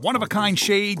One-of-a-kind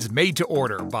shades made to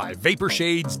order by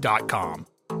Vaporshades.com.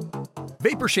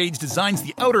 Vaporshades designs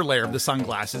the outer layer of the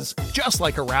sunglasses just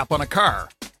like a wrap on a car.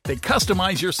 They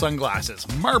customize your sunglasses,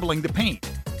 marbling the paint.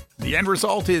 The end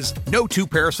result is no two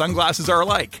pair of sunglasses are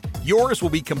alike. Yours will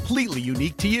be completely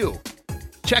unique to you.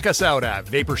 Check us out at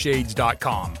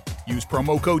Vaporshades.com. Use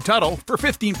promo code Tuttle for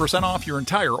 15% off your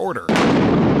entire order.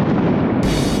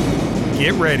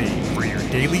 Get ready for your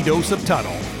daily dose of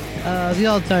Tuttle. The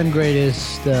all-time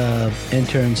greatest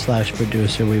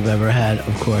intern/producer we've ever had,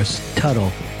 of course,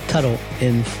 Tuttle. Tuttle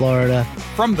in Florida.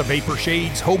 From the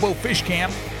Vaporshades Hobo Fish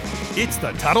Camp, it's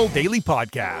the Tuttle Daily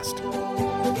Podcast.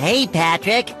 Hey,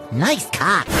 Patrick. Nice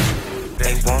cock.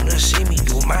 They wanna see me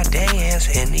do my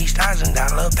dance in these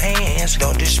 $1,000 pants.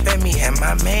 Don't disrespect me and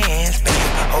my mans. Baby,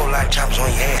 whole lot chops on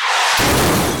your head.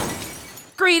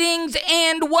 Greetings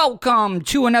and welcome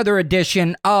to another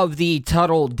edition of the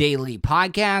Tuttle Daily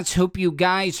Podcast. Hope you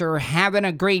guys are having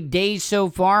a great day so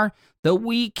far. The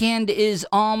weekend is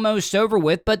almost over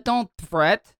with, but don't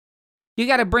fret. You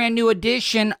got a brand new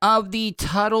edition of the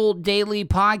Tuttle Daily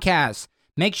Podcast.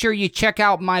 Make sure you check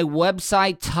out my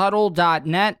website,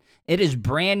 Tuttle.net. It is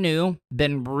brand new,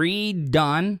 been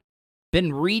redone,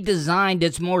 been redesigned.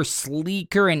 It's more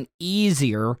sleeker and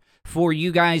easier for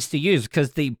you guys to use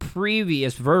because the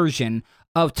previous version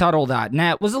of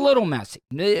Tuttle.net was a little messy.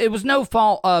 It was no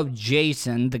fault of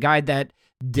Jason, the guy that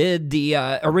did the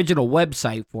original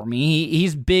website for me.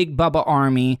 He's Big Bubba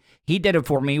Army. He did it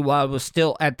for me while I was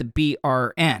still at the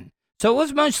BRN. So it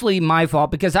was mostly my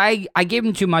fault because I gave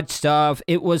him too much stuff.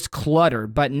 It was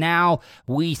cluttered, but now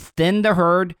we thinned the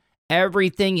herd.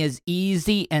 Everything is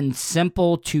easy and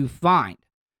simple to find.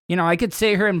 You know, I could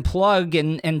sit here and plug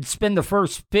and spend the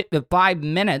first 5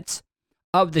 minutes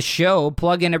of the show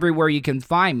plugging everywhere you can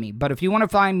find me. But if you want to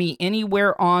find me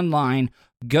anywhere online,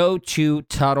 go to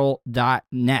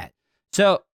Tuttle.net.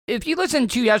 So if you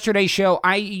listened to yesterday's show,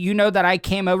 you know that I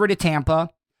came over to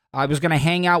Tampa. I was going to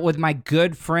hang out with my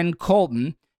good friend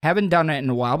Colton. Haven't done it in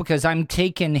a while because I'm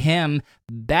taking him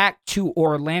back to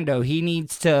Orlando. He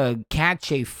needs to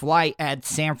catch a flight at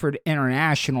Sanford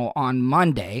International on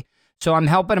Monday. So I'm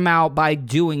helping him out by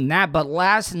doing that. But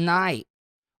last night,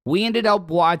 we ended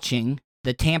up watching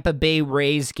the Tampa Bay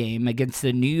Rays game against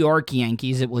the New York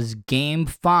Yankees. It was Game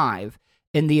 5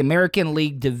 in the American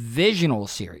League Divisional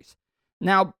Series.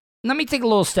 Now, let me take a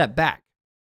little step back.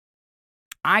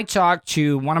 I talked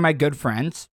to one of my good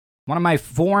friends, one of my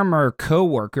former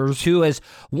coworkers, who is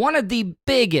one of the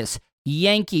biggest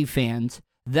Yankee fans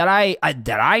that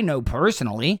I know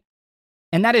personally,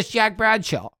 and that is Jack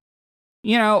Bradshaw.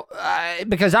 You know,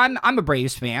 because I'm a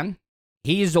Braves fan.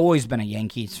 He's always been a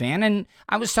Yankees fan, and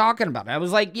I was talking about it. I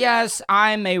was like, yes,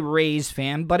 I'm a Rays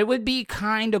fan, but it would be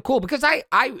kind of cool because I,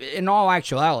 in all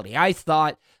actuality, I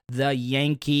thought the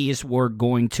Yankees were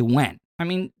going to win. I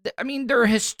mean, they're a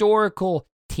historical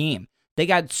team. They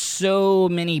got so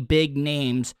many big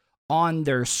names on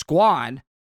their squad,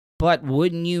 but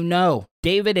wouldn't you know,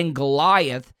 David and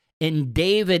Goliath, and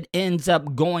David ends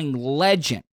up going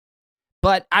legend.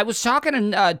 But I was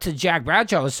talking to Jack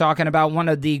Bradshaw. I was talking about one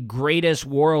of the greatest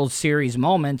World Series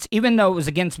moments, even though it was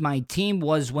against my team,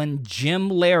 was when Jim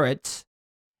Leyritz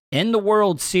in the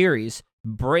World Series,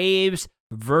 Braves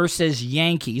versus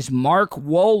Yankees, Mark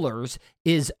Wohlers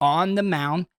is on the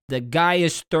mound. The guy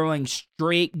is throwing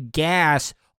straight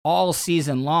gas all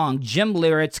season long. Jim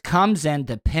Leyritz comes in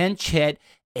to pinch hit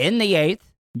in the 8th,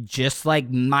 just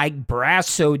like Mike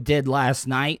Brasso did last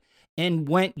night, and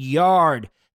went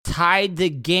yard. Tied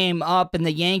the game up, and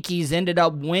the Yankees ended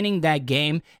up winning that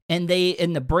game, and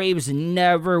the Braves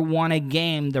never won a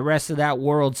game the rest of that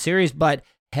World Series. But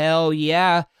hell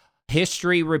yeah,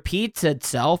 history repeats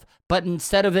itself, but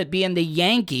instead of it being the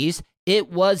Yankees,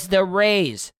 it was the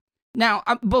Rays. Now,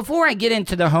 before I get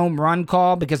into the home run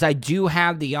call, because I do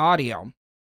have the audio,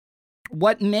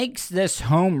 what makes this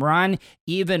home run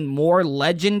even more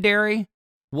legendary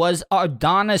was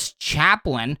Adonis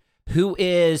Chapman,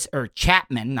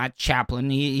 Chapman, not Chaplin.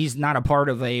 He's not a part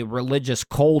of a religious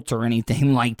cult or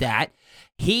anything like that.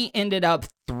 He ended up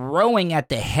throwing at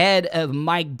the head of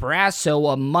Mike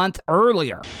Brasso a month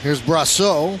earlier. Here's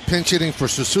Brasso pinch hitting for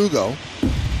Susugo.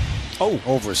 Oh,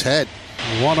 over his head.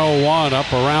 101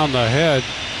 up around the head,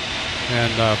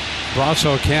 and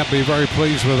Brasso can't be very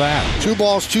pleased with that. 2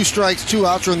 balls, 2 strikes, 2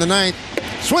 outs are in the 9th.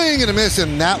 Swing and a miss,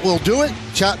 and that will do it.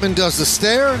 Chapman does the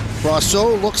stare.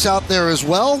 Brasso looks out there as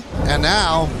well. And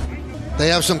now they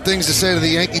have some things to say to the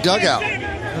Yankee dugout.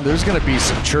 There's going to be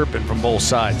some chirping from both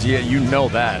sides. Yeah, you know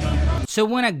that. So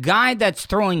when a guy that's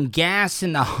throwing gas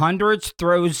in the hundreds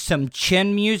throws some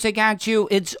chin music at you,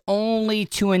 it's only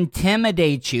to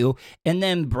intimidate you. And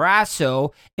then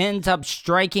Brasso ends up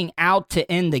striking out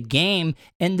to end the game,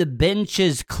 and the bench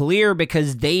is clear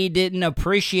because they didn't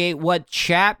appreciate what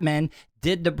Chapman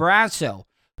did to Brasso.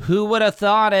 Who would have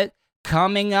thought it?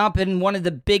 Coming up in one of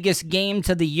the biggest games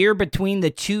of the year between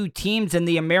the two teams in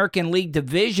the American League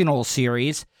Divisional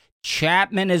Series,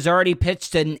 Chapman has already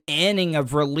pitched an inning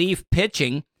of relief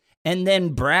pitching, and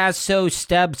then Brasso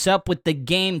steps up with the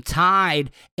game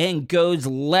tied and goes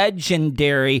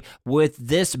legendary with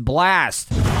this blast.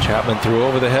 Chapman threw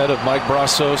over the head of Mike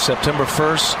Brasso September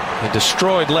 1st and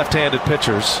destroyed left-handed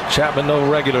pitchers. Chapman, no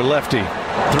regular lefty.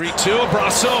 3-2,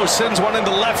 Brasso sends one into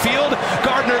left field.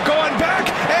 Gardner going back,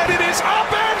 and it is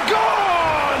up and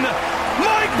gone!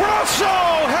 Mike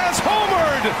Brasso has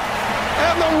homered,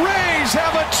 and the Rays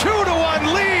have a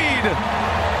 2-1 lead.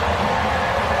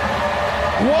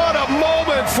 What a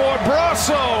moment for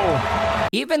Brasso!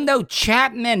 Even though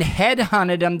Chapman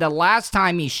headhunted him the last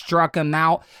time he struck him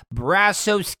out,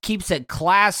 Brasso keeps it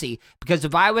classy. Because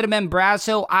if I would have been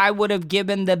Brasso, I would have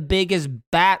given the biggest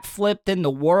bat flip in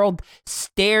the world,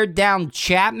 stared down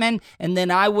Chapman, and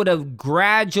then I would have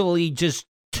gradually just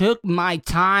took my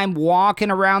time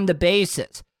walking around the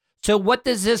bases. So what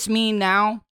does this mean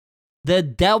now? The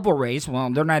Devil Rays,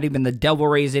 well, they're not even the Devil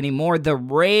Rays anymore. The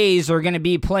Rays are going to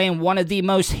be playing one of the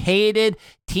most hated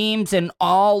teams in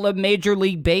all of Major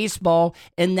League Baseball,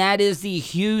 and that is the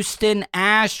Houston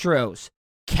Astros.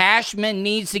 Cashman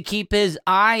needs to keep his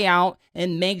eye out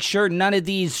and make sure none of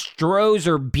these Stros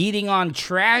are beating on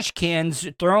trash cans,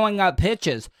 throwing up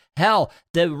pitches. Hell,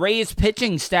 the Rays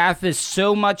pitching staff is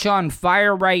so much on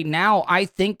fire right now, I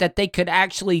think that they could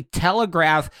actually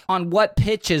telegraph on what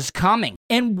pitch is coming.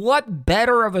 And what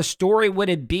better of a story would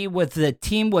it be with the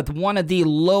team with one of the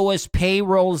lowest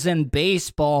payrolls in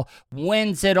baseball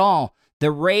wins it all?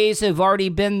 The Rays have already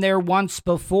been there once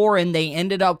before, and they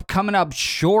ended up coming up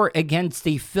short against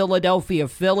the Philadelphia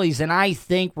Phillies. And I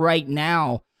think right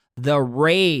now, the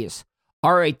Rays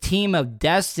are a team of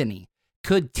destiny.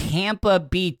 Could Tampa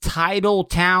be Title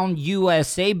Town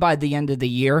USA by the end of the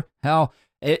year? Hell,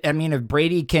 I mean, if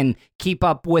Brady can keep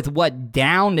up with what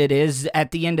down it is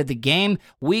at the end of the game,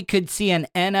 we could see an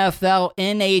NFL,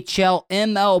 NHL,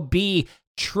 MLB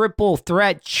triple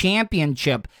threat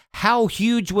championship. How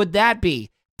huge would that be?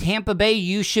 Tampa Bay,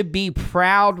 you should be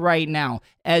proud right now.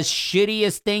 As shitty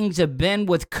as things have been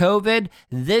with COVID,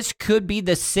 this could be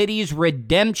the city's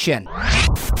redemption.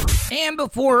 And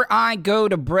before I go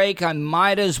to break, I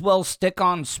might as well stick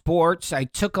on sports. I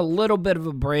took a little bit of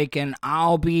a break, and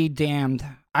I'll be damned.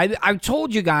 I've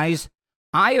told you guys,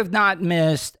 I have not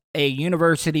missed a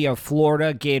University of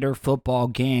Florida Gator football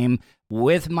game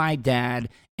with my dad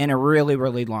in a really,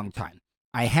 really long time.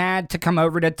 I had to come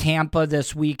over to Tampa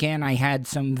this weekend. I had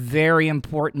some very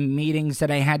important meetings that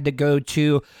I had to go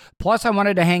to. Plus, I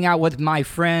wanted to hang out with my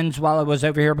friends while I was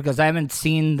over here because I haven't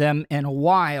seen them in a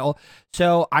while.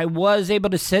 So I was able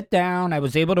to sit down. I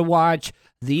was able to watch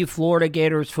the Florida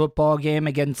Gators football game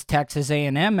against Texas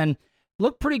A&M and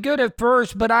looked pretty good at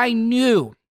first, but I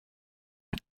knew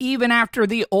even after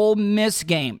the Ole Miss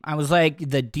game, I was like,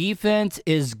 the defense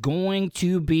is going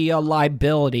to be a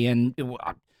liability, and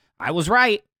I was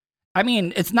right. I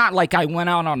mean, it's not like I went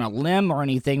out on a limb or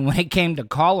anything when it came to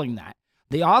calling that.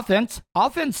 The offense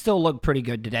still looked pretty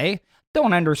good today.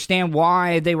 Don't understand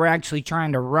why they were actually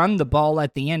trying to run the ball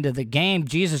at the end of the game.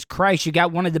 Jesus Christ, you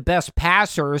got one of the best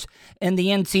passers in the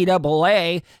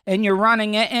NCAA, and you're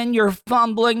running it, and you're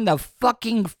fumbling the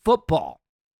fucking football.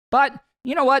 But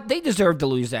you know what? They deserve to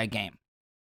lose that game.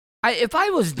 If I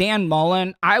was Dan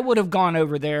Mullen, I would have gone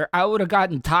over there. I would have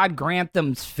gotten Todd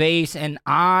Grantham's face, and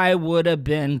I would have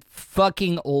been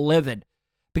fucking livid.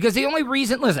 Because the only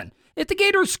reason, listen, if the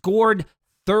Gators scored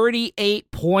 38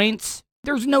 points,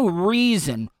 there's no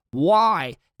reason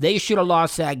why they should have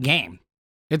lost that game.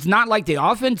 It's not like the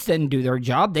offense didn't do their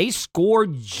job. They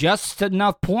scored just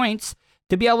enough points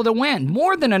to be able to win.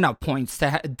 More than enough points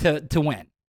to win.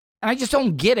 And I just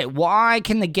don't get it. Why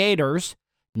can the Gators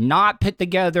not put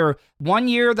together? One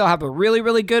year they'll have a really,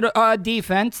 really good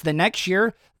defense. The next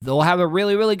year they'll have a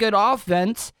really, really good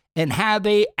offense and have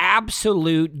a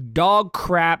absolute dog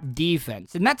crap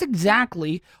defense. And that's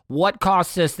exactly what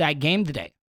cost us that game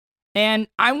today. And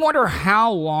I wonder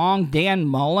how long Dan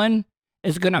Mullen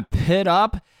is going to put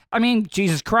up. I mean,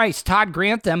 Jesus Christ, Todd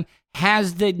Grantham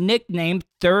has the nickname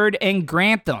Third and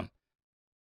Grantham.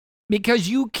 Because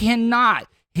you cannot,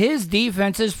 his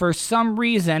defenses for some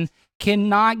reason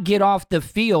cannot get off the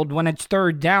field when it's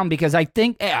third down, because I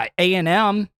think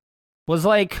A&M was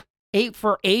like 8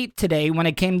 for 8 today when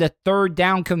it came to third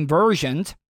down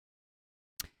conversions.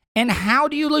 And how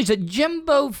do you lose it?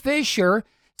 Jimbo Fisher,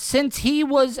 since he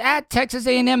was at Texas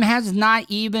A&M, has not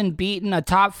even beaten a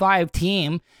top 5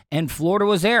 team, and Florida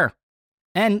was there.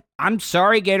 And I'm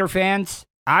sorry, Gator fans.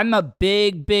 I'm a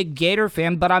big, big Gator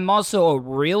fan, but I'm also a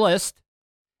realist.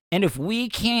 And if we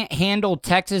can't handle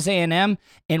Texas A&M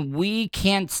and we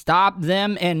can't stop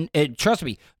them, and trust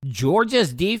me,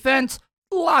 Georgia's defense,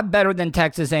 a lot better than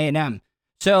Texas A&M.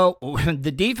 So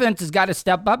the defense has got to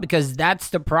step up because that's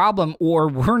the problem, or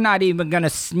we're not even going to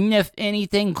sniff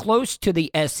anything close to the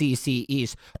SEC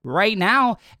East. Right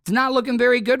now, it's not looking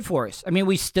very good for us. I mean,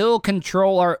 we still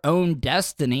control our own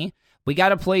destiny. We got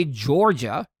to play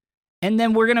Georgia, and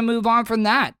then we're going to move on from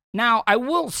that. Now, I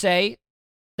will say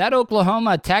that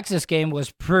Oklahoma-Texas game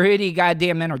was pretty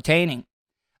goddamn entertaining.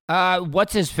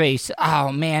 What's his face?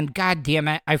 Oh, man, goddamn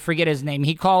it. I forget his name.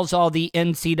 He calls all the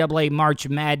NCAA March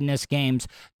Madness games.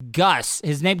 Gus.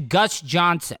 His name, Gus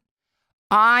Johnson.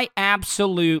 I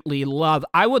absolutely love.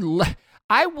 I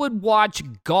would watch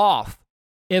golf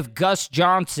if Gus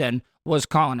Johnson was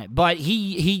calling it, but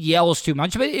he yells too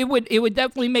much. But it would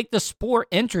definitely make the sport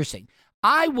interesting.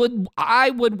 I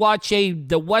would watch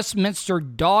the Westminster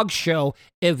Dog Show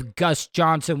if Gus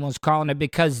Johnson was calling it,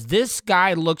 because this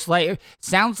guy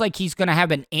sounds like he's going to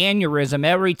have an aneurysm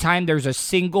every time there's a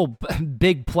single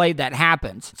big play that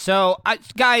happens. So,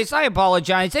 guys, I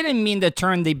apologize. I didn't mean to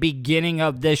turn the beginning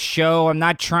of this show. I'm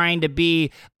not trying to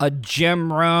be a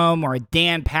Jim Rome or a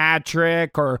Dan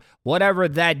Patrick or whatever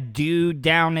that dude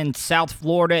down in South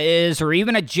Florida is, or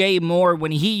even a Jay Moore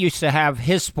when he used to have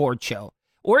his sports show.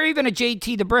 Or even a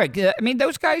JT the Brick. I mean,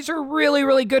 those guys are really,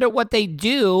 really good at what they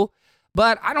do,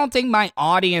 but I don't think my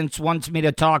audience wants me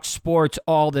to talk sports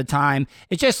all the time.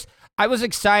 It's just, I was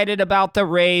excited about the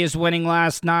Rays winning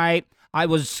last night. I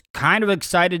was kind of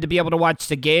excited to be able to watch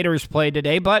the Gators play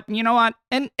today, but you know what?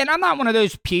 And I'm not one of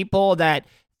those people that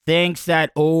thinks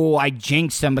that, oh, I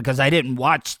jinxed them because I didn't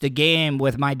watch the game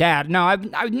with my dad. No,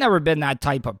 I've never been that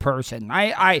type of person.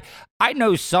 I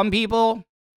know some people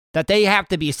that they have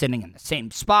to be sitting in the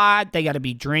same spot. They got to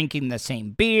be drinking the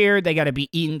same beer. They got to be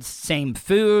eating the same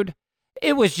food.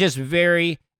 It was just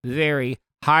very, very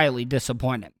highly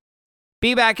disappointing.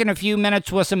 Be back in a few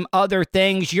minutes with some other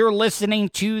things. You're listening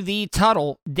to the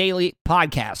Tuttle Daily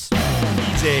Podcast.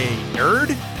 He's a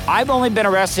nerd, I've only been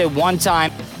arrested one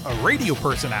time. a radio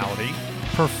personality,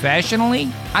 Professionally,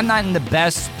 I'm not in the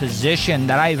best position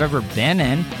that I've ever been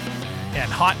in.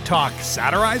 and hot talk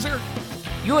satirizer.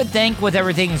 You would think with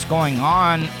everything that's going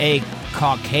on, a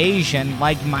Caucasian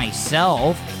like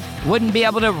myself wouldn't be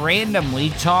able to randomly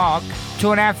talk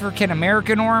to an African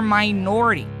American or a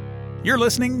minority. You're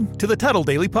listening to the Tuttle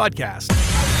Daily Podcast.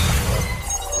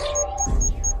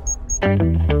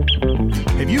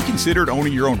 Have you considered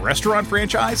owning your own restaurant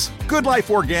franchise? Good Life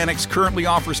Organics currently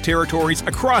offers territories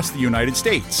across the United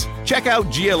States. Check out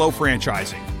GLO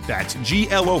Franchising. That's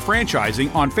GLO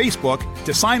Franchising on Facebook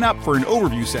to sign up for an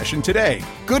overview session today.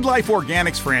 Good Life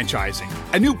Organics Franchising,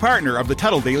 a new partner of the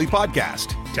Tuttle Daily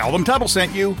Podcast. Tell them Tuttle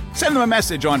sent you. Send them a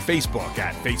message on Facebook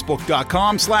at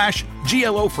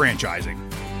facebook.com/GLO Franchising.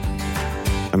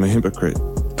 I'm a hypocrite.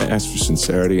 I ask for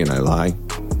sincerity and I lie.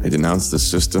 I denounce the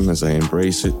system as I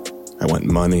embrace it. I want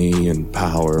money and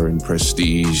power and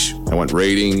prestige. I want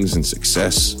ratings and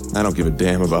success. I don't give a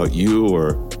damn about you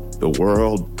or the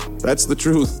world. That's the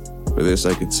truth. For this,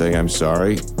 I could say I'm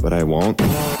sorry, but I won't.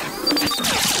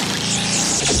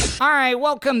 All right,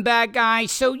 welcome back,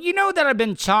 guys. So you know that I've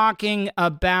been talking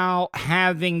about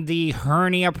having the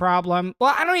hernia problem.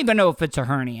 Well, I don't even know if it's a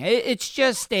hernia. It's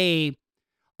just a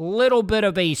little bit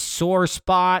of a sore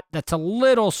spot that's a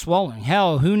little swollen.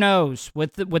 Hell, who knows?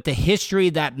 With the history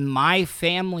that my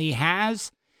family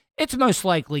has, it's most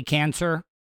likely cancer.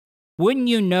 Wouldn't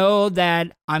you know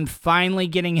that I'm finally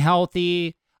getting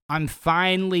healthy? I'm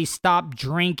finally stopped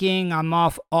drinking. I'm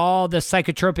off all the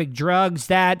psychotropic drugs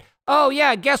that, oh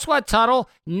yeah, guess what, Tuttle?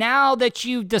 Now that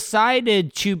you've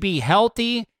decided to be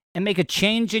healthy and make a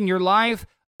change in your life,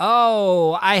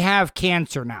 oh, I have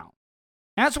cancer now.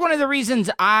 And that's one of the reasons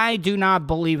I do not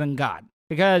believe in God.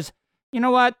 Because, you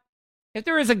know what? If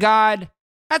there is a God,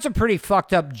 that's a pretty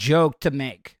fucked up joke to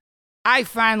make. I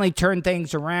finally turned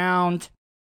things around.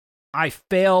 I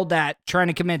failed at trying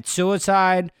to commit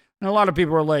suicide. And a lot of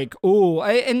people are like, ooh,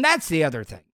 and that's the other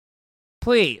thing.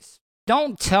 Please,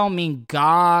 don't tell me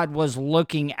God was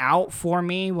looking out for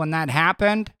me when that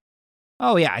happened.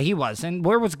 Oh yeah, he was. And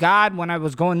where was God when I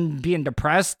was being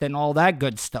depressed and all that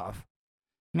good stuff?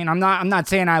 I mean, I'm not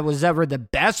saying I was ever the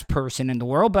best person in the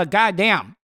world, but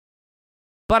goddamn.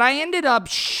 But I ended up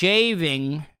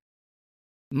shaving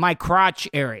my crotch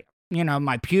area.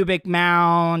 my pubic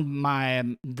mound,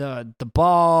 the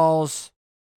balls,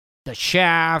 the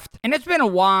shaft, and it's been a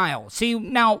while. See,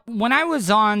 now, when I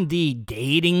was on the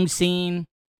dating scene,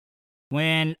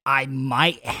 when I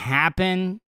might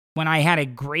happen, when I had a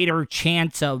greater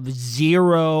chance of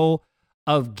 0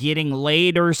 of getting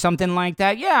laid or something like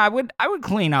that, yeah, I would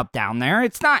clean up down there.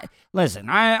 It's not, listen,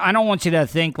 I don't want you to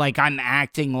think like I'm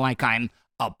acting like I'm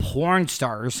a porn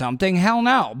star or something. Hell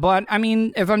no. But, I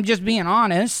mean, if I'm just being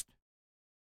honest,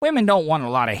 women don't want a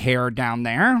lot of hair down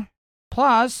there.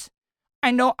 Plus,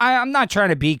 I know I'm not trying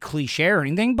to be cliche or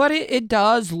anything, but it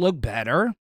does look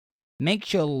better.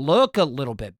 Makes you look a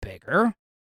little bit bigger.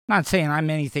 Not saying I'm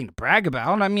anything to brag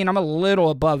about. I mean, I'm a little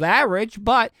above average,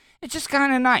 but it's just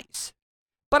kind of nice.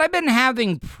 But I've been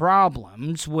having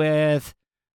problems with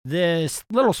this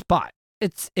little spot.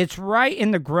 It's right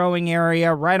in the growing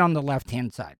area, right on the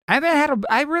left-hand side.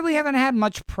 I really haven't had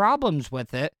much problems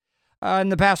with it in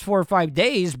the past 4 or 5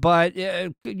 days, but,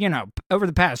 over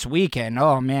the past weekend,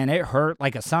 oh, man, it hurt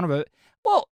like a son of a...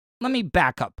 Well, let me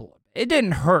back up a little bit. It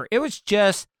didn't hurt. It was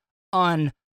just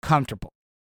uncomfortable.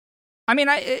 I mean,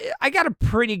 I got a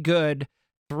pretty good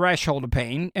threshold of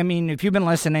pain. I mean, if you've been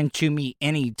listening to me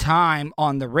any time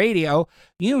on the radio,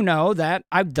 you know that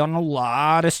I've done a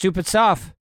lot of stupid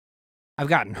stuff. I've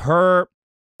gotten hurt,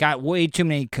 got way too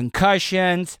many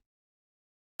concussions.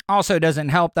 Also, doesn't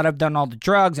help that I've done all the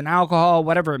drugs and alcohol,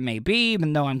 whatever it may be,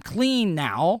 even though I'm clean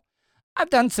now. I've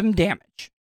done some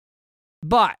damage.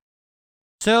 But,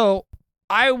 so,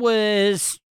 I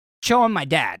was showing my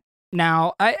dad.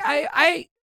 Now, my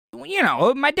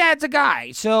dad's a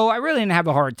guy, so I really didn't have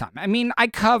a hard time. I mean, I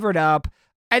covered up.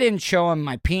 I didn't show him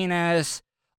my penis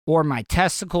or my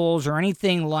testicles or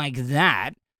anything like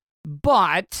that.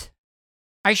 But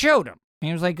I showed him. And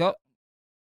he was like, oh,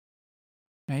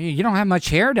 you don't have much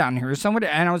hair down here.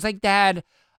 And I was like, Dad,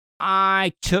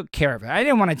 I took care of it. I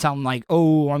didn't want to tell him like,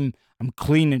 oh, I'm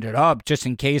cleaning it up just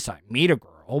in case I meet a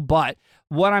girl. But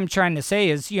what I'm trying to say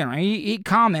is, he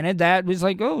commented that, was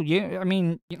like, oh, yeah, I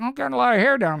mean, you don't got a lot of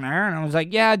hair down there. And I was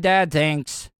like, yeah, Dad,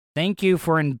 thanks. Thank you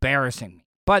for embarrassing me.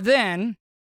 But then,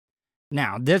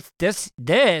 now, this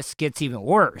gets even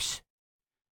worse.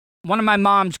 One of my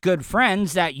mom's good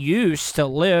friends that used to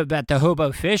live at the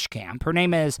Hobo Fish Camp, her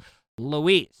name is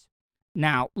Louise.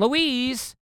 Now,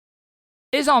 Louise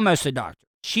is almost a doctor.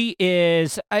 She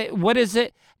is,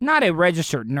 not a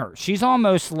registered nurse. She's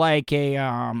almost like a,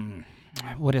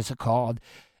 what is it called?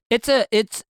 It's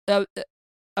a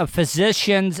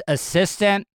physician's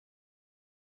assistant.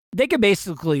 They can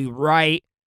basically write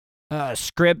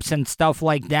scripts and stuff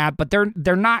like that, but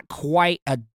they're not quite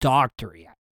a doctor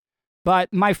yet.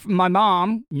 But my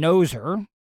mom knows her.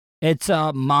 It's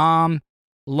Mom,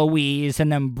 Louise,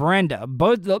 and then Brenda.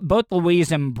 Both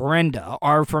Louise and Brenda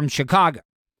are from Chicago.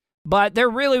 But they're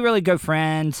really, really good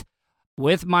friends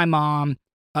with my mom.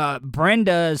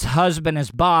 Brenda's husband is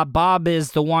Bob. Bob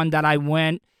is the one that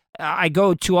I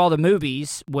go to all the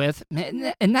movies with.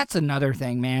 And that's another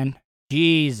thing, man.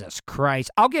 Jesus Christ.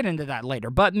 I'll get into that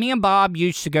later. But me and Bob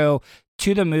used to go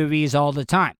to the movies all the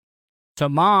time. So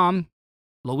Mom,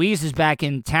 Louise is back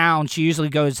in town. She usually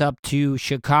goes up to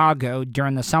Chicago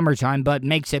during the summertime, but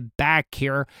makes it back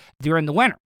here during the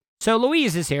winter. So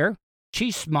Louise is here.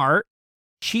 She's smart.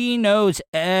 She knows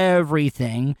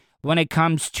everything when it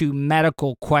comes to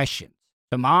medical questions.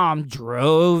 So Mom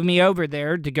drove me over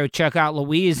there to go check out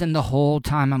Louise, and the whole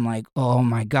time I'm like, oh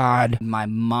my God, my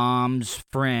mom's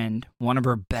friend, one of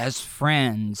her best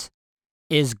friends,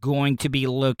 is going to be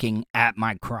looking at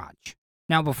my crotch.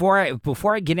 Now, before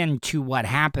I get into what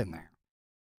happened there,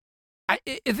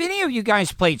 if any of you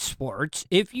guys played sports,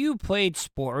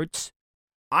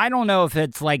 I don't know if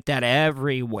it's like that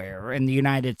everywhere in the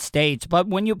United States, but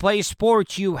when you play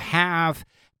sports, you have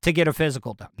to get a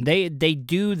physical done. They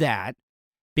do that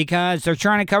because they're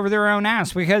trying to cover their own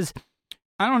ass. Because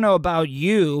I don't know about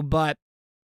you, but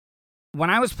when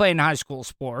I was playing high school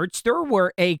sports, there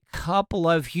were a couple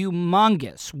of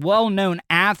humongous, well-known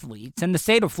athletes in the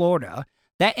state of Florida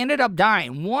that ended up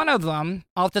dying. One of them,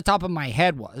 off the top of my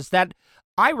head, was that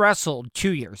I wrestled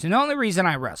 2 years. And the only reason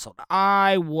I wrestled,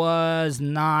 I was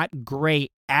not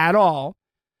great at all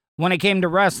when it came to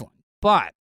wrestling.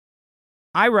 But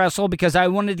I wrestled because I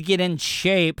wanted to get in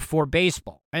shape for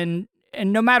baseball. And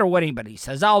no matter what anybody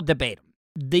says, I'll debate them.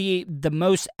 The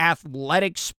most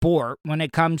athletic sport when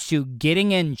it comes to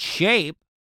getting in shape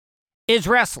is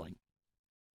wrestling.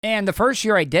 And the first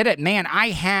year I did it, man, I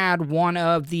had one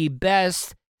of the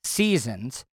best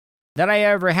seasons that I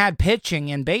ever had pitching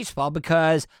in baseball,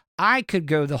 because I could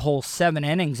go the whole 7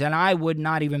 innings and I would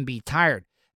not even be tired.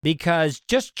 Because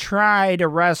just try to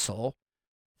wrestle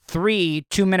 3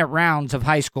 2-minute rounds of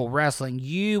high school wrestling,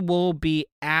 you will be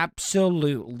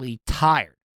absolutely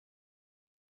tired.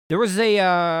 There was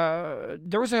a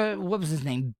what was his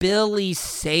name? Billy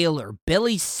Saylor.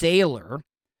 Billy Saylor.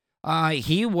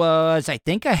 He was, I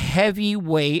think, a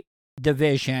heavyweight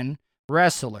division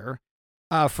wrestler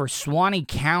for Suwannee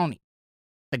County.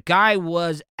 The guy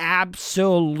was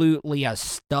absolutely a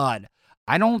stud.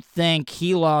 I don't think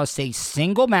he lost a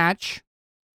single match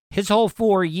his whole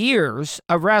 4 years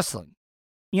of wrestling.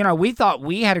 You know, we thought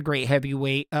we had a great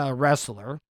heavyweight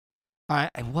wrestler.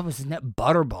 What was his name?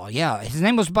 Butterball. Yeah, his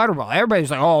name was Butterball. Everybody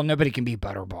was like, oh, nobody can beat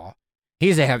Butterball.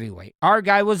 He's a heavyweight. Our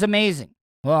guy was amazing.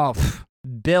 Well,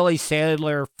 Billy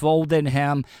Saylor folded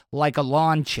him like a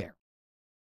lawn chair.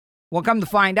 Well, come to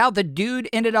find out, the dude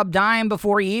ended up dying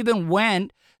before he even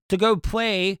went to go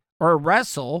play or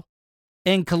wrestle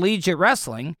in collegiate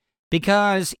wrestling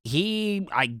because he,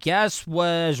 I guess,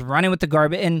 was running with the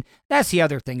garbage. And that's the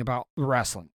other thing about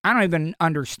wrestling. I don't even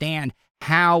understand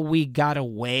how we got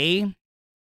away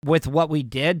with what we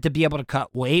did to be able to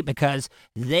cut weight because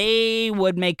they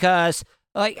would make us,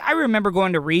 like, I remember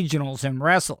going to regionals in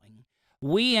wrestling.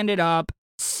 We ended up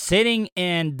sitting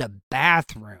in the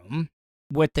bathroom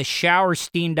with the shower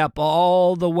steamed up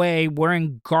all the way,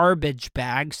 wearing garbage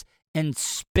bags and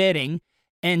spitting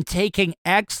and taking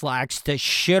X-Lax to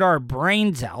shit our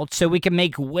brains out so we can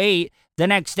make weight the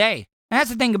next day. And that's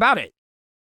the thing about it.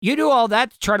 You do all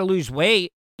that to try to lose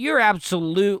weight, you're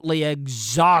absolutely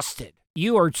exhausted.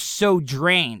 You are so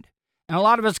drained. And a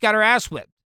lot of us got our ass whipped.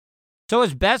 So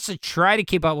it's best to try to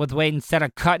keep up with weight instead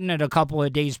of cutting it a couple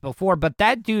of days before. But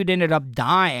that dude ended up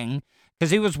dying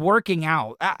because he was working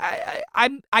out.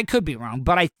 I could be wrong,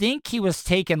 but I think he was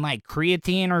taking like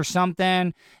creatine or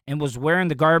something and was wearing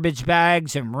the garbage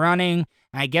bags and running.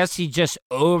 I guess he just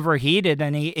overheated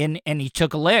and he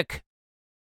took a lick.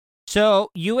 So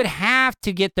you would have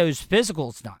to get those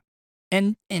physicals done.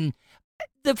 And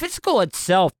the physical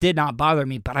itself did not bother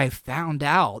me, but I found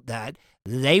out that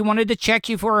they wanted to check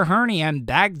you for a hernia. And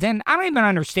back then, I don't even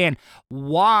understand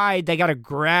why they got to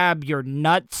grab your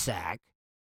nutsack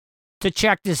to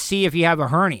check to see if you have a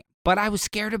hernia. But I was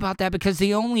scared about that because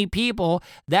the only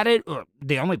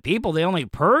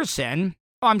person,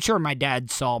 I'm sure my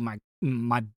dad saw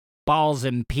my balls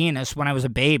and penis when I was a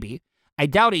baby. I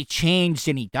doubt he changed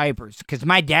any diapers because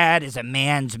my dad is a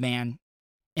man's man.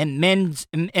 And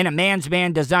a man's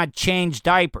man does not change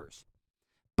diapers.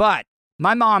 But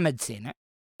my mom had seen it.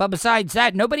 But besides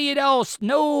that, nobody else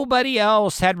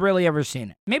had really ever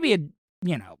seen it. Maybe a,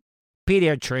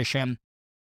 pediatrician.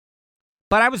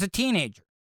 But I was a teenager.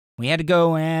 We had to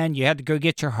go in. You had to go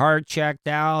get your heart checked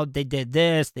out. They did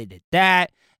this. They did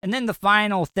that. And then the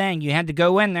final thing, you had to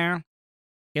go in there.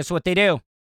 Guess what they do?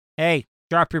 Hey,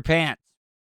 drop your pants.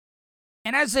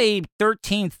 And as a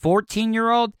 13,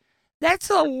 14-year-old, that's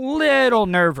a little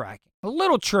nerve-wracking, a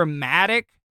little traumatic,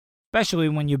 especially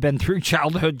when you've been through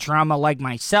childhood trauma like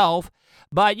myself.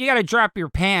 But you got to drop your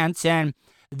pants, and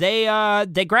they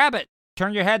grab it.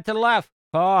 Turn your head to the left,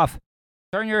 cough.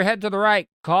 Turn your head to the right,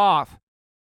 cough.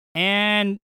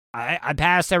 And I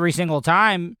passed every single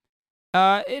time,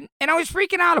 and I was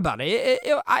freaking out about it.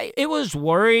 It was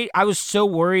worried. I was so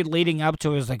worried leading up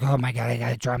to it. I was like, oh my God, I got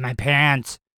to drop my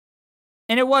pants.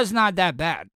 And it was not that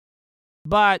bad.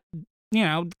 But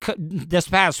this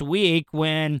past week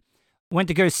when I went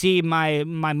to go see my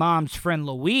mom's friend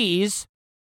Louise,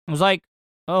 I was like,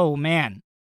 oh man,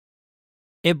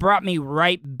 it brought me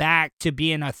right back to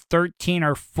being a 13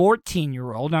 or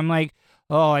 14-year-old. I'm like,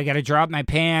 oh, I got to drop my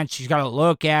pants. She's got to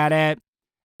look at it.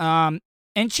 And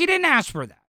she didn't ask for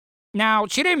that. Now,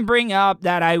 she didn't bring up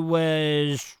that I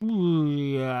was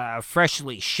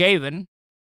freshly shaven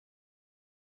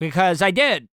because I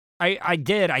did. I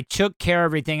did. I took care of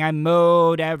everything. I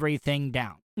mowed everything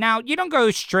down. Now, you don't go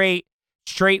straight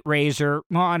razor.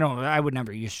 Well, I would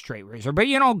never use straight razor, but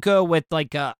you don't go with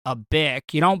like a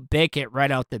Bic. You don't Bic it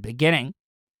right out the beginning.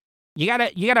 You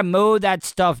gotta mow that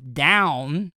stuff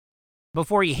down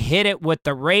before you hit it with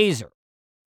the razor.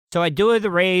 So I do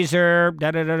the razor, You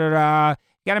gotta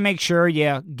make sure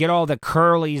you get all the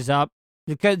curlies up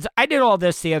because I did all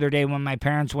this the other day when my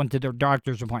parents went to their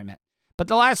doctor's appointment. But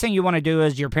the last thing you want to do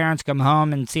is your parents come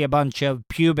home and see a bunch of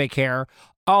pubic hair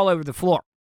all over the floor.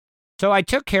 So I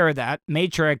took care of that,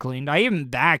 made sure I cleaned. I even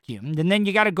vacuumed. And then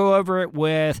you got to go over it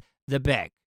with the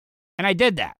Bic. And I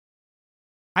did that.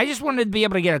 I just wanted to be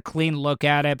able to get a clean look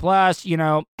at it. Plus,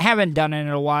 haven't done it in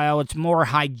a while. It's more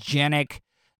hygienic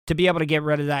to be able to get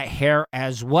rid of that hair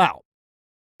as well.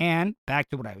 And back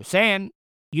to what I was saying,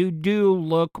 you do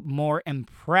look more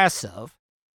impressive,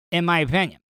 in my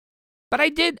opinion. But I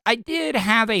did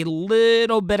have a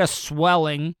little bit of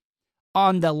swelling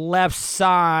on the left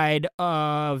side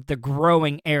of the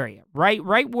growing area, right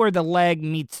where the leg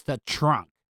meets the trunk.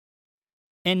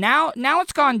 And now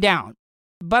it's gone down.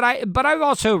 But I've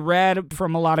also read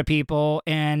from a lot of people,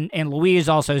 and Louise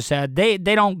also said they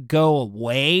don't go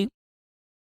away.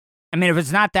 I mean, if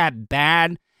it's not that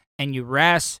bad and you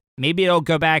rest, maybe it'll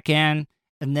go back in,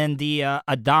 and then the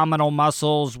abdominal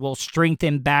muscles will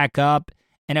strengthen back up,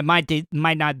 and it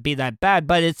might not be that bad.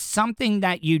 But it's something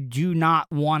that you do not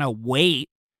want to wait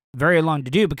very long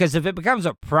to do, because if it becomes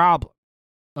a problem,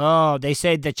 they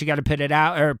say that you got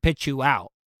to pitch you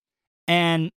out.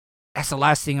 And that's the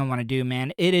last thing I want to do,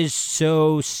 man. It is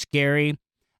so scary.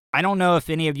 I don't know if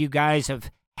any of you guys have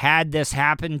had this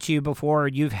happen to you before, or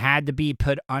you've had to be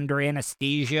put under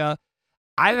anesthesia.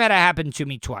 I've had it happen to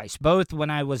me twice, both when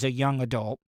I was a young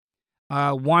adult.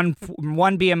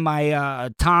 One being my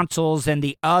tonsils, and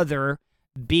the other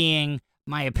being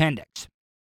my appendix.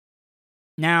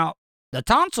 Now, the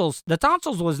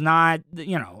tonsils was not,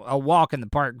 a walk in the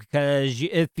park, because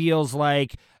it feels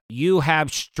like you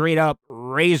have straight up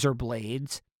razor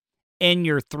blades in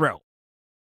your throat.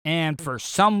 And for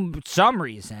some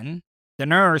reason, the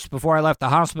nurse, before I left the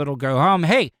hospital, go home,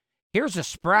 hey, here's a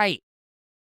Sprite.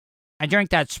 I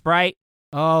drank that Sprite.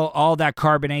 All that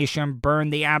carbonation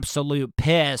burned the absolute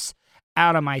piss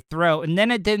out of my throat. And then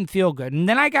it didn't feel good. And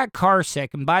then I got car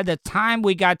sick. And by the time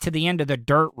we got to the end of the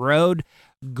dirt road,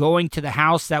 going to the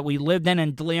house that we lived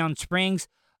in De Leon Springs,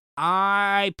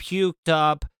 I puked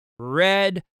up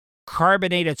red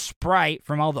carbonated Sprite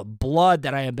from all the blood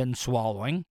that I had been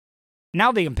swallowing.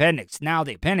 Now the appendix,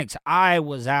 I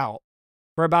was out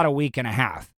for about a week and a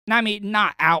half. I mean,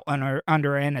 not out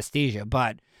under anesthesia,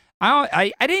 but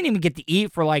I didn't even get to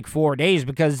eat for like 4 days,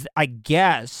 because I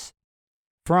guess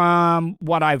from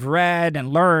what I've read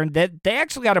and learned that they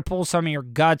actually got to pull some of your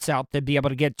guts out to be able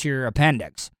to get to your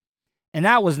appendix. And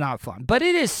that was not fun, but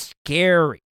it is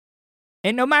scary.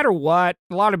 And no matter what,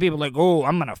 a lot of people are like, oh,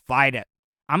 I'm going to fight it.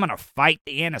 I'm going to fight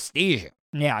the anesthesia.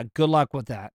 Yeah, good luck with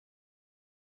that.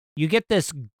 You get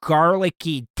this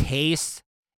garlicky taste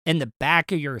in the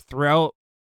back of your throat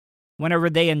whenever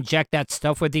they inject that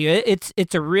stuff with you.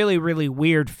 It's a really, really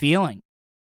weird feeling.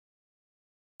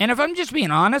 And if I'm just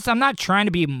being honest, I'm not trying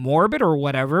to be morbid or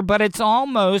whatever, but it's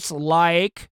almost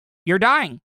like you're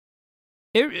dying.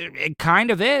 It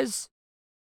kind of is.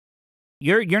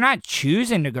 You're not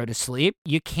choosing to go to sleep.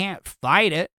 You can't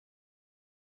fight it.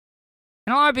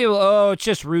 And a lot of people, it's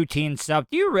just routine stuff.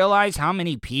 Do you realize how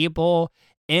many people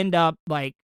end up,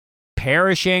 like,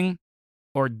 perishing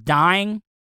or dying?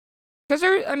 Because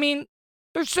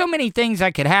there's so many things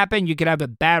that could happen. You could have a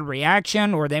bad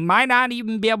reaction, or they might not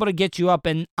even be able to get you up.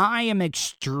 And I am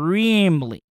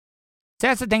extremely...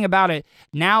 That's the thing about it.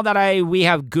 Now that we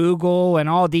have Google and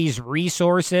all these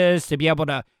resources to be able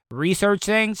to research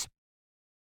things,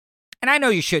 and I know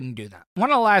you shouldn't do that.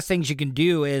 One of the last things you can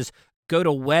do is go to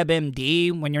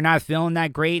WebMD when you're not feeling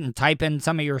that great and type in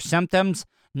some of your symptoms.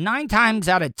 9 times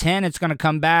out of 10, it's going to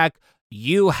come back,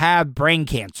 you have brain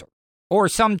cancer or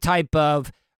some type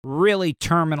of really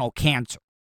terminal cancer.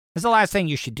 That's the last thing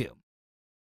you should do.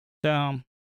 So,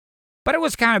 but it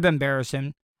was kind of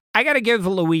embarrassing. I got to give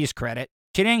Louise credit.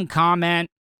 She didn't comment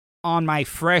on my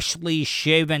freshly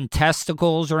shaven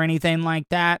testicles or anything like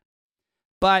that.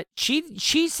 But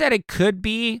she said it could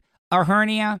be a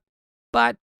hernia,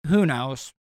 but who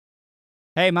knows?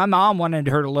 Hey, my mom wanted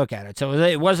her to look at it, so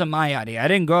it wasn't my idea. I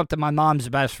didn't go up to my mom's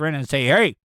best friend and say,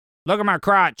 hey, look at my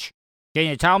crotch. Can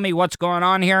you tell me what's going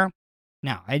on here?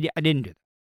 No, I didn't do that.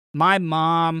 My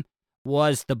mom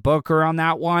was the booker on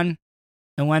that one.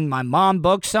 And when my mom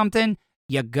books something,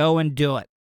 you go and do it.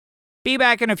 Be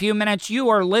back in a few minutes. You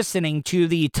are listening to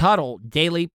the Tuttle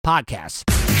Daily Podcast.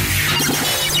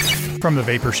 From the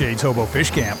Vapor Shades Hobo Fish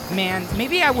Camp. Man,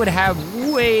 maybe I would have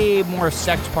way more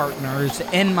sex partners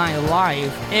in my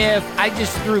life if I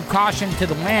just threw caution to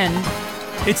the wind.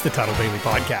 It's the Tuttle Daily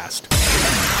Podcast.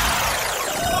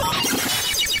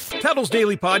 Tuttle's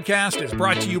Daily Podcast is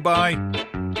brought to you by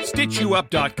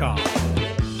StitchYouUp.com.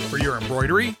 For your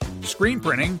embroidery, screen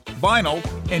printing, vinyl,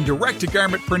 and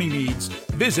direct-to-garment printing needs,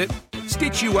 visit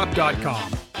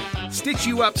StitchYouUp.com. Stitch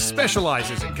You Up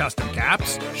specializes in custom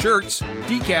caps, shirts,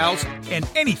 decals, and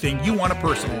anything you want to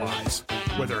personalize.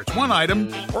 Whether it's one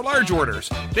item or large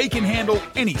orders, they can handle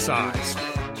any size.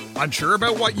 Unsure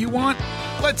about what you want?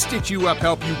 Let Stitch You Up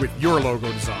help you with your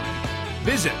logo design.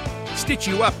 Visit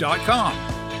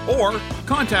StitchYouUp.com or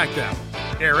contact them,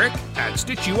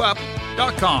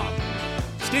 Eric@StitchYouUp.com.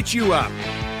 Stitch You Up.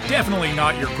 Definitely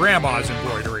not your grandma's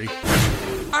embroidery.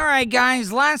 All right,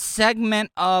 guys, last segment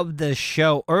of the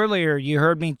show. Earlier, you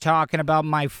heard me talking about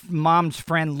my mom's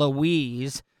friend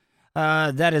Louise.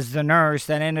 that is the nurse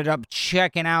that ended up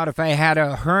checking out if I had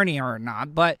a hernia or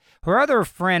not. But her other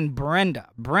friend,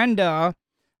 Brenda,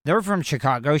 they're from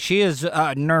Chicago. She is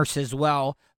a nurse as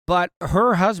well. But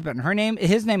her husband,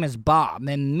 his name is Bob.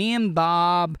 And me and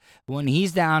Bob, when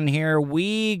he's down here,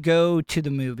 we go to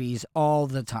the movies all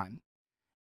the time.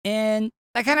 And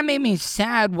that kind of made me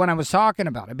sad when I was talking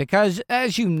about it. Because,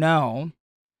 as you know,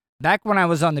 back when I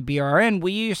was on the BRN,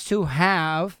 we used to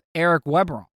have Eric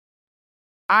Weber on.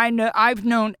 I've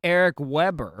known Eric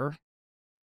Weber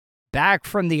back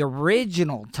from the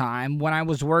original time when I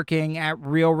was working at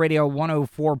Real Radio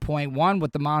 104.1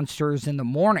 with the Monsters in the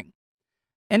Morning.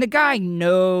 And the guy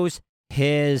knows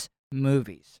his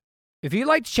movies. If you'd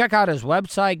like to check out his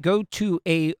website, go to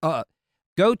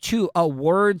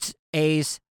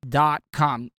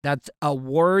awordsace.com. That's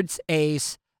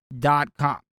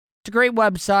awordsace.com. It's a great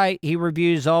website. He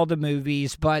reviews all the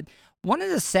movies, but one of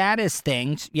the saddest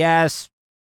things, yes,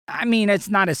 I mean, it's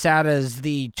not as sad as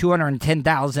the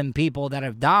 210,000 people that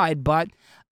have died, but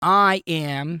I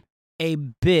am a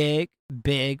big,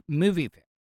 big movie fan.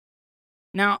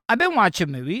 Now, I've been watching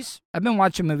movies. I've been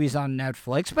watching movies on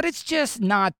Netflix, but it's just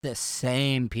not the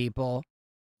same, people.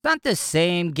 It's not the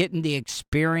same getting the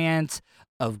experience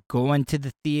of going to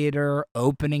the theater,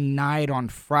 opening night on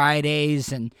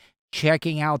Fridays, and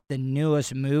checking out the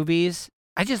newest movies.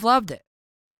 I just loved it.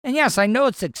 And yes, I know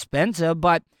it's expensive,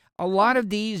 but a lot of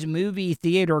these movie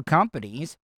theater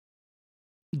companies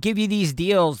give you these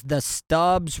deals, the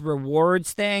Stubs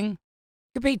rewards thing.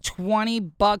 You can pay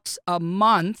 $20 a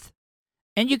month,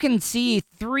 and you can see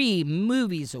 3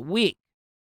 movies a week.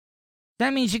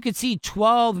 That means you could see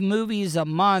 12 movies a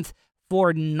month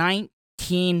for $19.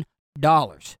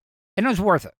 And it was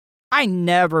worth it. I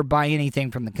never buy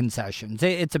anything from the concessions.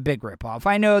 It's a big ripoff.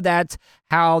 I know that's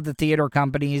how the theater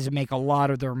companies make a lot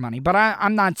of their money, but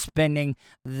I'm not spending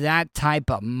that type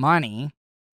of money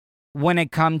when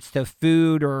it comes to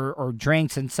food or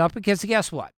drinks and stuff, because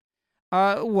guess what?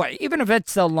 Even if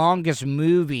it's the longest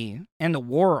movie in the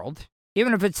world,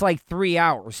 even if it's like 3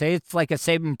 hours, say it's like a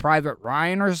Saving Private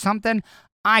Ryan or something,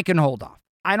 I can hold off.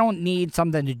 I don't need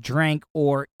something to drink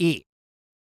or eat.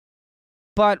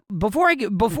 But before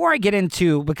I get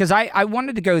into, because I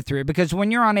wanted to go through, because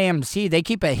when you're on AMC, they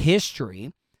keep a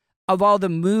history of all the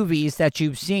movies that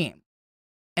you've seen.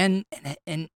 And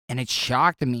it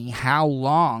shocked me how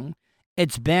long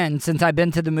it's been since I've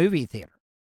been to the movie theater.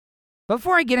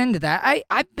 Before I get into that,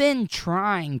 I've been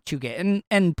trying to get,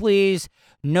 and please,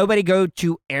 nobody go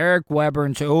to Eric Weber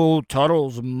and say, oh,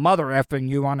 Tuttle's mother effing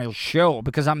you on his show,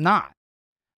 because I'm not.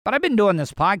 But I've been doing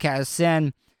this podcast,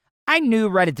 and I knew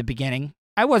right at the beginning,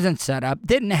 I wasn't set up,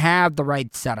 didn't have the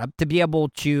right setup to be able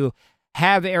to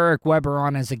have Eric Weber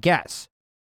on as a guest.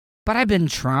 But I've been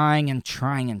trying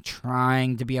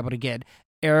to be able to get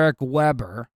Eric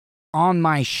Weber on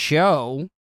my show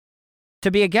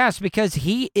to be a guest, because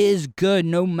he is good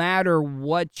no matter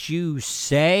what you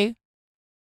say.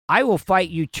 I will fight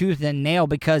you tooth and nail,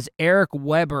 because Eric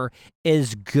Weber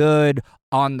is good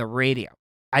on the radio.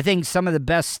 I think some of the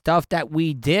best stuff that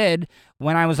we did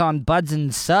when I was on Buds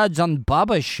and Suds on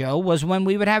Bubba's show was when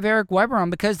we would have Eric Weber on,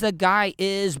 because the guy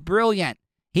is brilliant.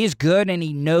 He's good and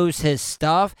he knows his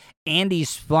stuff, and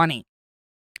he's funny.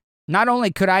 Not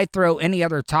only could I throw any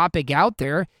other topic out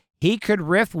there, he could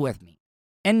riff with me.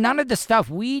 And none of the stuff,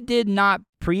 we did not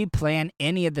pre-plan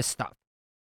any of the stuff.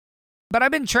 But I've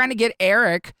been trying to get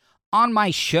Eric on my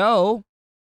show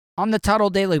on the Tuttle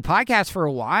Daily Podcast for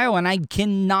a while, and I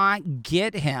cannot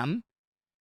get him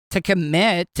to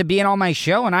commit to being on my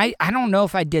show. And I don't know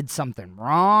if I did something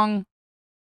wrong.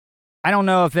 I don't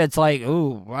know if it's like,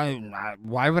 ooh,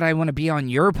 why would I want to be on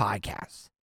your podcast?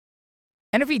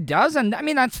 And if he doesn't, I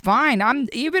mean, that's fine.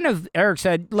 Even if Eric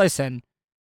said, listen,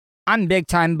 I'm big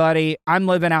time, buddy. I'm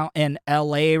living out in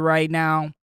LA right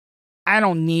now. I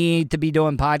don't need to be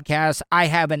doing podcasts. I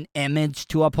have an image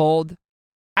to uphold.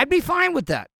 I'd be fine with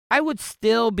that. I would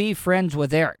still be friends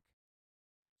with Eric.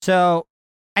 So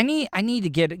I need to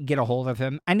get a hold of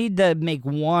him. I need to make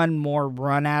one more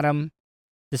run at him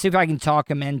to see if I can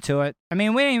talk him into it. I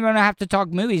mean, we don't even have to talk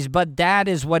movies, but that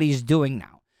is what he's doing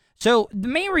now. So the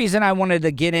main reason I wanted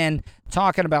to get in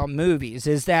talking about movies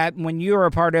is that when you're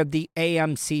a part of the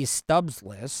AMC Stubs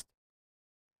list,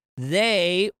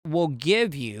 they will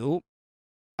give you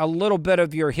a little bit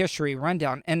of your history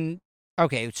rundown. And,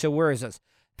 okay, so where is this?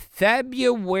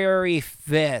 February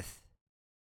 5th.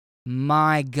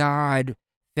 My God.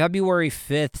 February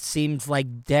 5th seems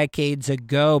like decades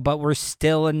ago, but we're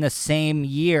still in the same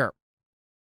year.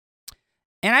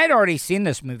 And I'd already seen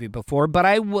this movie before, but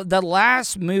the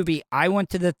last movie I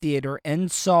went to the theater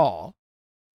and saw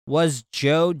was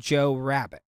Jojo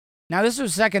Rabbit. Now, this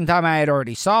was the second time I had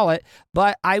already saw it,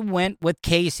 but I went with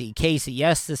Casey. Casey,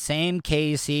 yes, the same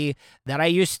Casey that I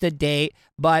used to date,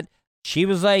 but she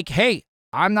was like, hey,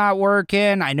 I'm not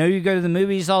working. I know you go to the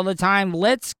movies all the time.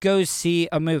 Let's go see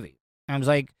a movie. And I was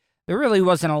like, there really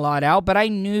wasn't a lot out, but I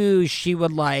knew she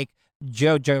would like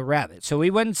Jojo Rabbit. So we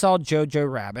went and saw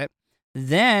Jojo Rabbit.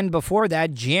 Then, before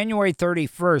that, January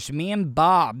 31st, me and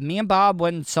Bob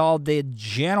went and saw The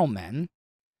Gentleman.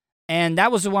 And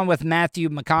that was the one with Matthew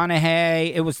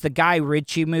McConaughey. It was the Guy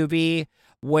Ritchie movie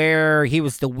where he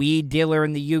was the weed dealer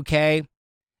in the UK.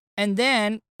 And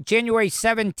then, January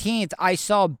 17th, I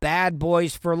saw Bad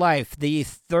Boys for Life, the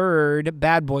third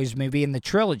Bad Boys movie in the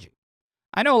trilogy.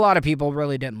 I know a lot of people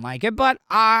really didn't like it, but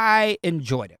I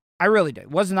enjoyed it. I really did.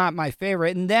 It was not my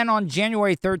favorite. And then on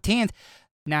January 13th,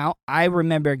 now I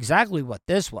remember exactly what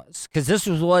this was, because this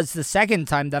was the second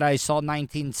time that I saw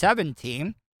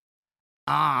 1917.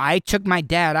 I took my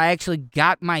dad. I actually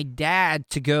got my dad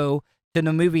to go to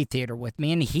the movie theater with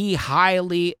me, and he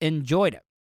highly enjoyed it.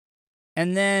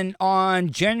 And then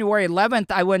on January 11th,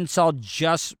 I went and saw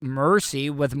Just Mercy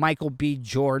with Michael B.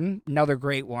 Jordan, another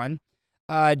great one.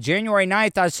 January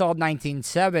 9th, I saw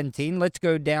 1917. Let's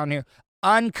go down here.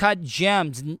 Uncut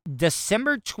Gems,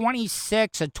 December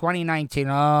 26th of 2019.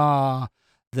 Oh,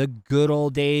 the good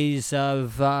old days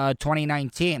of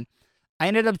 2019. I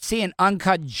ended up seeing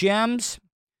Uncut Gems.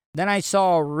 Then I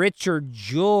saw Richard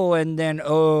Jewell. And then,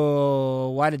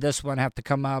 why did this one have to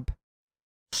come up?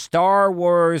 Star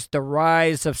Wars, The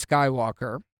Rise of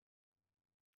Skywalker.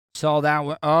 Saw that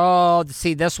one. Oh,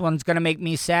 see, this one's going to make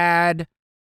me sad.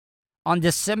 On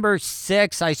December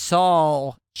 6th, I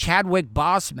saw Chadwick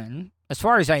Boseman. As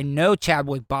far as I know,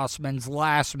 Chadwick Boseman's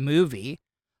last movie,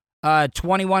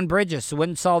 21 Bridges. So went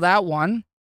and saw that one.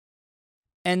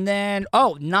 And then,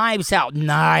 Knives Out.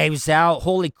 Knives Out.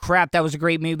 Holy crap, that was a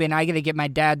great movie, and I got to get my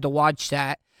dad to watch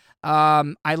that.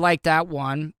 I like that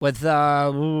one with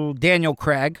Daniel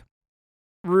Craig.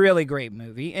 Really great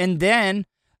movie. And then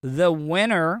the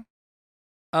winner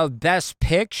of Best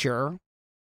Picture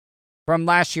from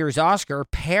last year's Oscar,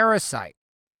 Parasite.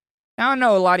 Now, I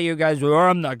know a lot of you guys,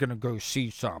 I'm not going to go see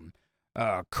some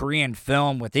Korean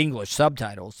film with English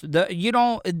subtitles.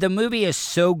 The movie is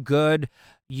so good,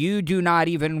 you do not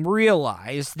even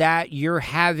realize that you're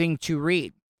having to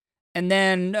read. And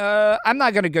then, I'm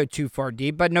not going to go too far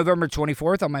deep, but November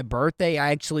 24th, on my birthday,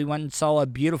 I actually went and saw A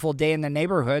Beautiful Day in the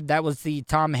Neighborhood. That was the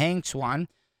Tom Hanks one.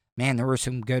 Man, there were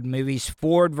some good movies.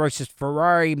 Ford versus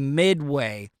Ferrari,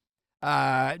 Midway.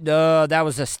 That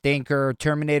was a stinker.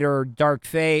 Terminator, Dark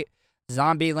Fate.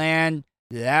 Zombieland,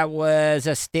 that was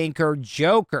a stinker.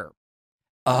 Joker.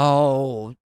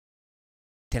 Oh,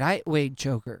 did I? Wait,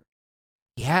 Joker.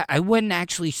 Yeah, I went and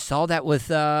actually saw that with,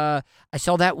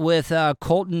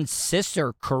 Colton's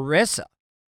sister, Carissa.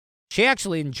 She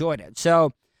actually enjoyed it.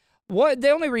 So,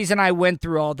 the only reason I went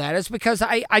through all that is because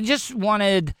I just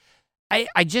realized,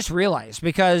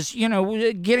 because,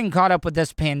 getting caught up with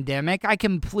this pandemic, I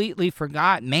completely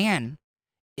forgot, man,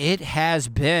 it has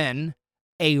been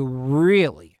a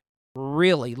really,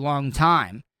 really long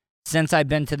time since I've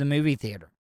been to the movie theater.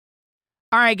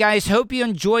 All right, guys, hope you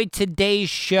enjoyed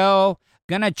today's show.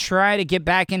 Gonna try to get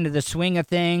back into the swing of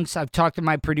things. I've talked to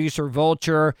my producer,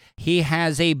 Vulture. He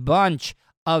has a bunch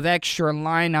of extra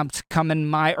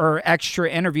lineups extra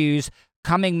interviews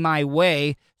coming my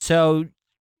way. So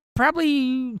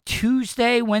probably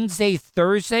Tuesday, Wednesday,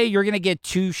 Thursday, you're gonna get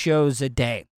 2 shows a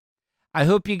day. I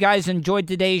hope you guys enjoyed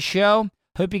today's show.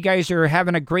 Hope you guys are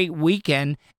having a great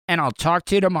weekend, and I'll talk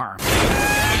to you tomorrow. And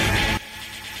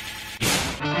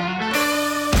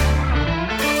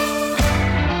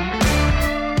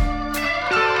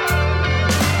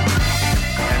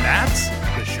that's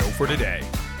the show for today.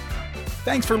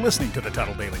 Thanks for listening to the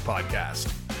Tuttle Daily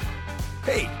Podcast.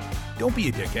 Hey, don't be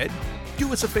a dickhead.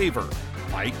 Do us a favor.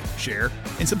 Like, share,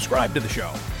 and subscribe to the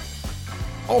show.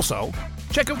 Also,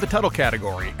 check out the Tuttle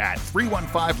category at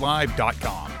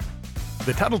 315live.com.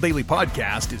 The Tuttle Daily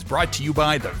Podcast is brought to you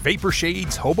by the Vapor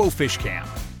Shades Hobo Fish Camp.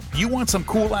 You want some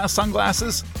cool-ass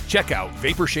sunglasses? Check out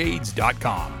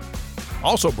vaporshades.com.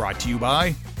 Also brought to you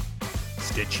by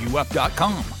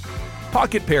StitchYouUp.com,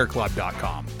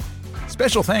 PocketPairClub.com.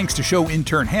 Special thanks to show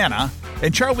intern Hannah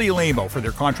and Charlie Alamo for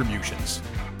their contributions.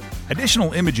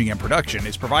 Additional imaging and production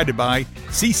is provided by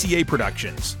CCA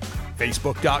Productions.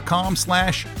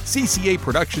 Facebook.com/CCA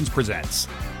Productions Presents.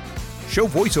 Show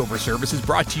voiceover service is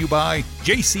brought to you by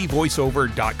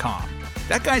JCVoiceover.com.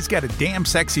 That guy's got a damn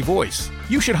sexy voice.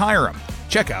 You should hire him.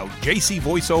 Check out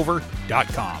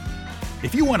JCVoiceover.com.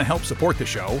 If you want to help support the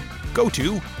show, go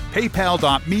to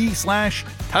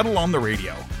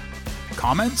paypal.me/TuttleOnTheRadio.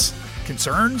 Comments?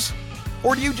 Concerns?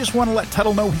 Or do you just want to let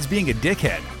Tuttle know he's being a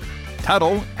dickhead?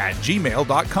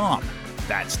 Tuttle@gmail.com.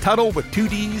 That's Tuttle with 2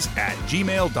 Ds at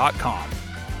gmail.com.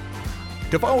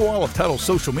 To follow all of Tuttle's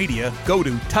social media, go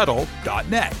to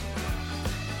Tuttle.net.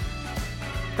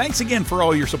 Thanks again for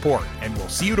all your support, and we'll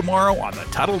see you tomorrow on the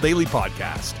Tuttle Daily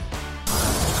Podcast.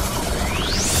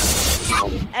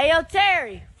 Hey, yo,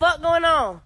 Terry, fuck going on?